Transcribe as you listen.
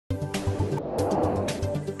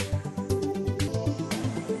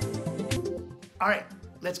All right,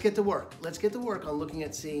 let's get to work. Let's get to work on looking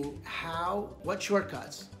at seeing what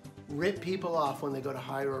shortcuts rip people off when they go to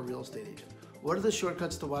hire a real estate agent. What are the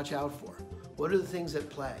shortcuts to watch out for? What are the things at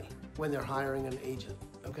play when they're hiring an agent?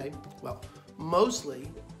 Okay, well, mostly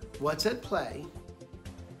what's at play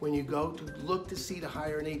when you go to look to see to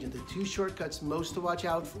hire an agent, the two shortcuts most to watch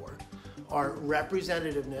out for are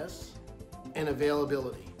representativeness and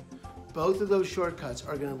availability. Both of those shortcuts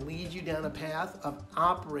are going to lead you down a path of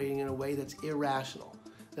operating in a way that's irrational,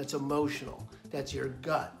 that's emotional, that's your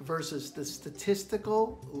gut, versus the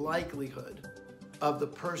statistical likelihood of the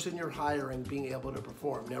person you're hiring being able to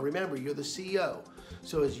perform. Now remember, you're the CEO,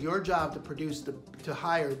 so it's your job to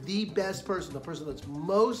hire the best person, the person that's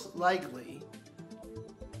most likely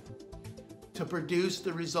to produce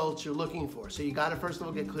the results you're looking for. So you got to first of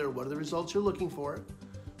all get clear, what are the results you're looking for,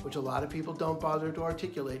 which a lot of people don't bother to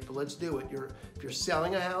articulate, but let's do it. If you're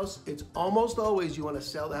selling a house, it's almost always you want to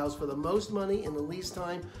sell the house for the most money in the least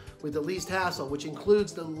time with the least hassle, which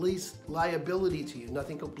includes the least liability to you.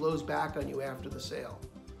 Nothing blows back on you after the sale.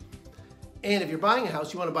 And if you're buying a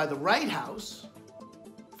house, you want to buy the right house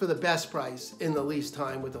for the best price in the least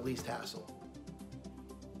time with the least hassle.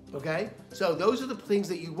 Okay? So those are the things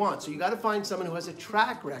that you want. So you got to find someone who has a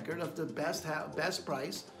track record of the best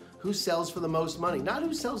price, who sells for the most money. Not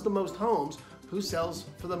who sells the most homes, who sells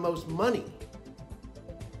for the most money.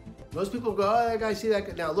 Most people go, oh, I see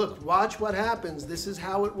that. Now look, watch what happens. This is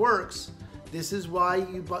how it works. This is why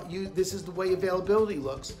this is the way availability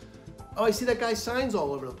looks. Oh, I see that guy signs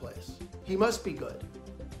all over the place. He must be good.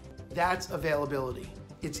 That's availability.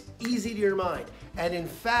 It's easy to your mind. And in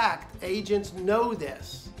fact, agents know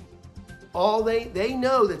this. They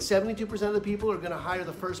know that 72% of the people are going to hire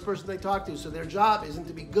the first person they talk to, so their job isn't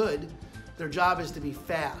to be good, their job is to be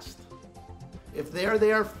fast. If they're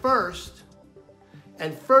there first,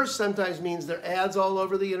 and first sometimes means their ads all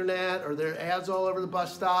over the internet, or their ads all over the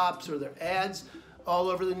bus stops, or their ads all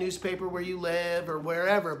over the newspaper where you live, or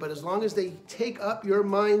wherever, but as long as they take up your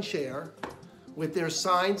mind share with their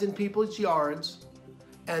signs in people's yards,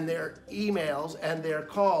 and their emails, and their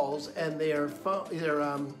calls, and their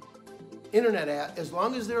internet ad, as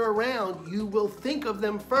long as they're around, you will think of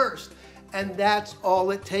them first. And that's all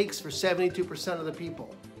it takes for 72% of the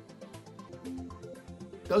people.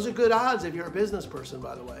 Those are good odds if you're a business person,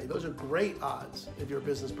 by the way. Those are great odds if you're a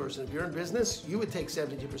business person. If you're in business, you would take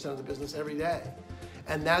 72% of the business every day.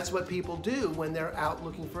 And that's what people do when they're out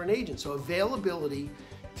looking for an agent. So availability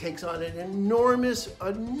takes on an enormous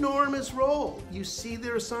role. You see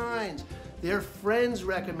their signs. Their friends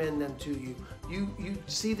recommend them to you. You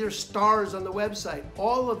see their stars on the website.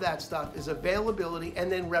 All of that stuff is availability, and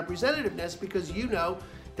then representativeness, because you know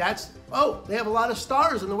they have a lot of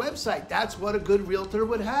stars on the website. That's what a good realtor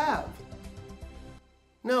would have.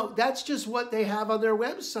 No, that's just what they have on their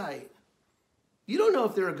website. You don't know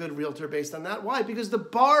if they're a good realtor based on that. Why? Because the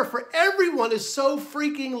bar for everyone is so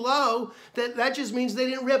freaking low that just means they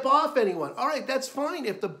didn't rip off anyone. All right, that's fine.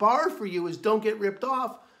 If the bar for you is don't get ripped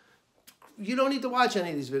off, you don't need to watch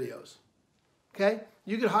any of these videos. Okay?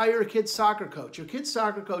 You could hire a kid's soccer coach. Your kid's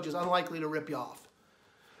soccer coach is unlikely to rip you off.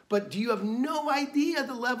 But do you have no idea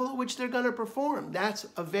the level at which they're going to perform? That's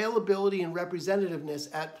availability and representativeness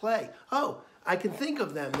at play. Oh, I can think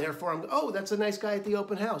of them, therefore that's a nice guy at the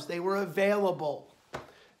open house. They were available.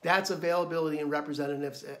 That's availability and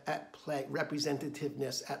representativeness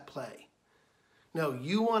at play. No,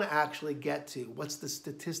 you want to actually get to what's the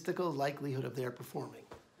statistical likelihood of their performing.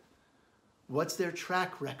 What's their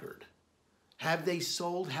track record? Have they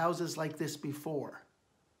sold houses like this before?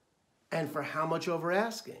 And for how much over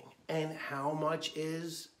asking? And how much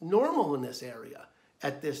is normal in this area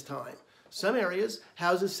at this time? Some areas,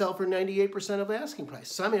 houses sell for 98% of asking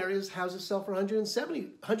price. Some areas, houses sell for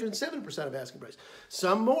 107% of asking price.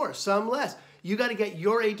 Some more, some less. You got to get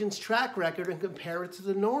your agent's track record and compare it to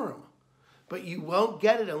the norm. But you won't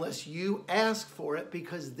get it unless you ask for it,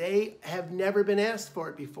 because they have never been asked for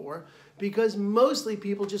it before, because mostly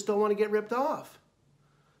people just don't want to get ripped off.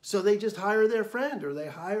 So they just hire their friend, or they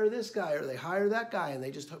hire this guy, or they hire that guy, and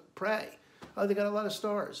they just pray. Oh, they got a lot of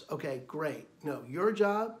stars. Okay, great. No, your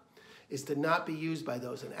job is to not be used by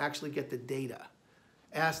those and actually get the data.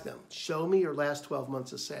 Ask them, show me your last 12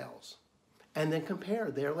 months of sales. And then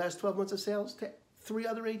compare their last 12 months of sales to 3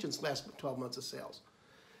 other agents' last 12 months of sales.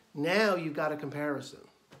 Now you've got a comparison.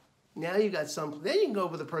 Now you got some, then you can go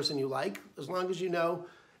with the person you like, as long as you know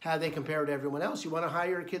how they compare to everyone else. You want to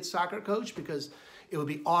hire a kid's soccer coach because it would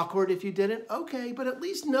be awkward if you didn't? Okay, but at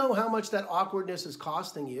least know how much that awkwardness is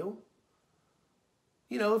costing you.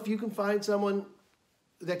 You know, if you can find someone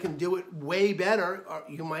that can do it way better,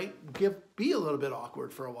 you might be a little bit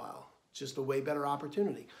awkward for a while. It's just a way better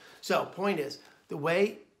opportunity. So point is, The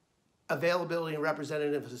way availability and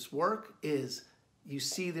representativeness work is you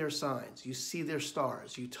see their signs, you see their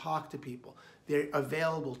stars, you talk to people, they're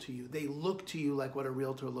available to you, they look to you like what a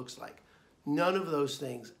realtor looks like. None of those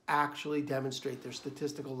things actually demonstrate their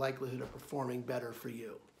statistical likelihood of performing better for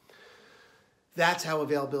you. That's how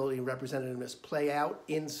availability and representativeness play out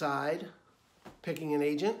inside picking an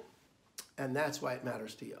agent, and that's why it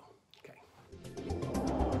matters to you. Okay.